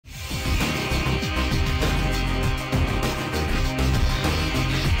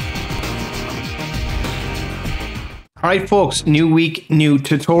Alright folks, new week, new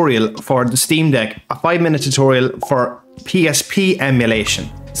tutorial for the Steam Deck. A 5-minute tutorial for PSP emulation.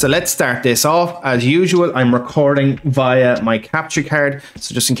 So let's start this off. As usual, I'm recording via my capture card.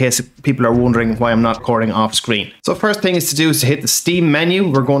 So just in case people are wondering why I'm not recording off screen. So first thing is to do is to hit the Steam menu.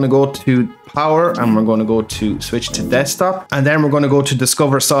 We're going to go to Power and we're going to go to switch to desktop. And then we're going to go to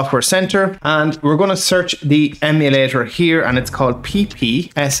Discover Software Center. And we're going to search the emulator here and it's called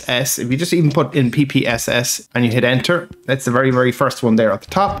PPSS. If you just even put in PPSS and you hit enter, that's the very, very first one there at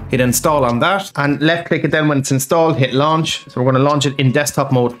the top. Hit install on that and left click it then when it's installed, hit launch. So we're going to launch it in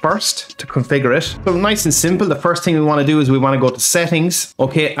desktop mode first to configure it. So nice and simple. The first thing we want to do is we want to go to settings.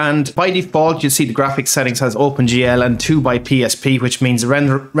 Okay, and by default, you see the graphics settings has OpenGL and 2 by PSP, which means the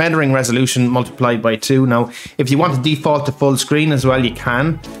rendering resolution multiplied by 2. Now, if you want to default to full screen as well, you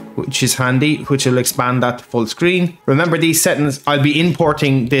can, which is handy, which will expand that to full screen. Remember these settings, I'll be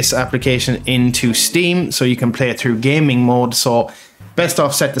importing this application into Steam so you can play it through gaming mode. So best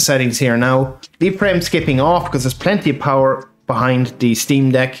off set the settings here now. Leave frame skipping off because there's plenty of power behind the Steam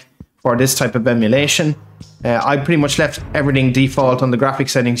Deck for this type of emulation. I pretty much left everything default on the graphic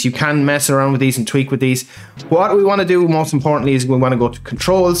settings. You can mess around with these and tweak with these. What we want to do most importantly is we want to go to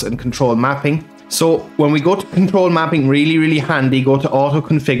controls and control mapping. So when we go to control mapping, really handy, go to auto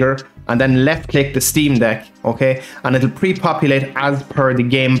configure and then left click the Steam Deck, okay? And it'll pre-populate as per the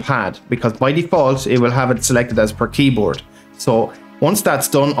gamepad because by default, it will have it selected as per keyboard. So once that's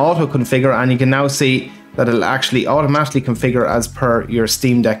done, auto configure and you can now see that it'll actually automatically configure as per your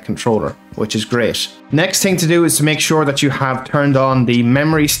Steam Deck controller, which is great. Next thing to do is to make sure that you have turned on the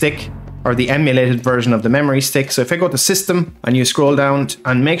memory stick or the emulated version of the memory stick. So if I go to system and you scroll down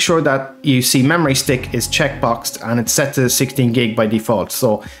and make sure that you see memory stick is checkboxed and it's set to 16 gig by default.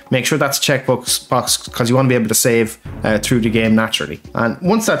 So make sure that's checkboxed because you want to be able to save through the game naturally. And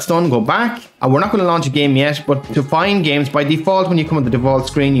once that's done, go back. And we're not going to launch a game yet, but to find games by default, when you come to the default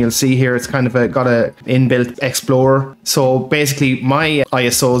screen, you'll see here it's kind of got a inbuilt explorer. So basically my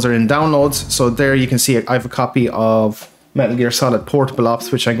ISOs are in downloads. So there you can see I have a copy of Metal Gear Solid Portable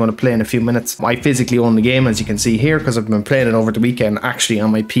Ops, which I'm going to play in a few minutes. I physically own the game, as you can see here, because I've been playing it over the weekend actually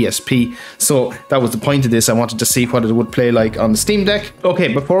on my PSP. So that was the point of this. I wanted to see what it would play like on the Steam Deck.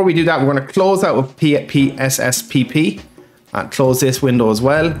 Okay, before we do that, we're going to close out with PPSSPP and close this window as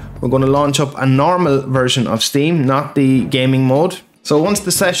well. We're going to launch up a normal version of Steam, not the gaming mode. So once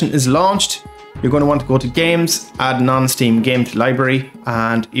the session is launched, you're going to want to go to Games, add non-Steam game to library,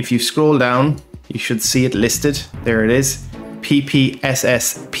 and if you scroll down, you should see it listed. There it is. PPSSPP.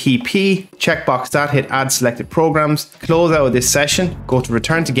 Checkbox that, hit add selected programs. Close out of this session. Go to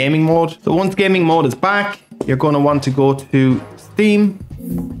return to gaming mode. So once gaming mode is back, you're going to want to go to Steam.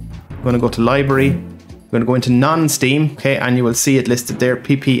 You're going to go to library. You're going to go into non-Steam, okay, and you will see it listed there,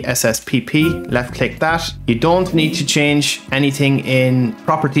 PPSSPP. Left click that. You don't need to change anything in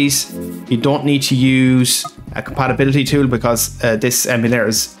properties. You don't need to use a compatibility tool because this emulator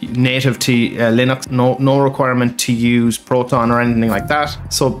is native to Linux. No requirement to use Proton or anything like that.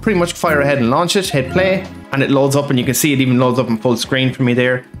 So pretty much fire ahead and launch it, hit play, and it loads up and you can see it even loads up in full screen for me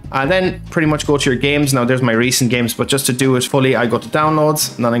there. And then pretty much go to your games. Now there's my recent games, but just to do it fully, I go to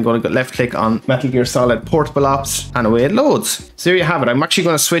downloads and then I'm going to left click on Metal Gear Solid Portable Ops and away it loads. So there you have it. I'm actually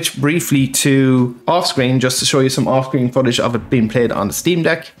going to switch briefly to off screen just to show you some off screen footage of it being played on the Steam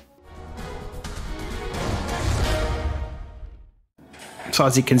Deck. So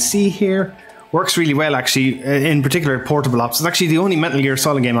as you can see here, works really well actually, in particular Portable Ops. It's actually the only Metal Gear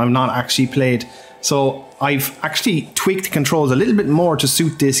Solid game I've not actually played. So I've actually tweaked the controls a little bit more to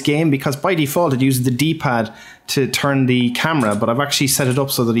suit this game because by default it uses the D-pad to turn the camera, but I've actually set it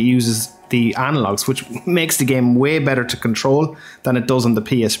up so that it uses the analogs, which makes the game way better to control than it does on the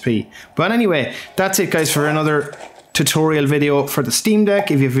PSP. But anyway, that's it guys for another tutorial video for the Steam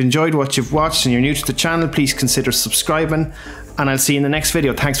Deck. If you've enjoyed what you've watched and you're new to the channel, please consider subscribing and I'll see you in the next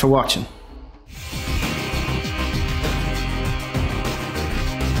video. Thanks for watching.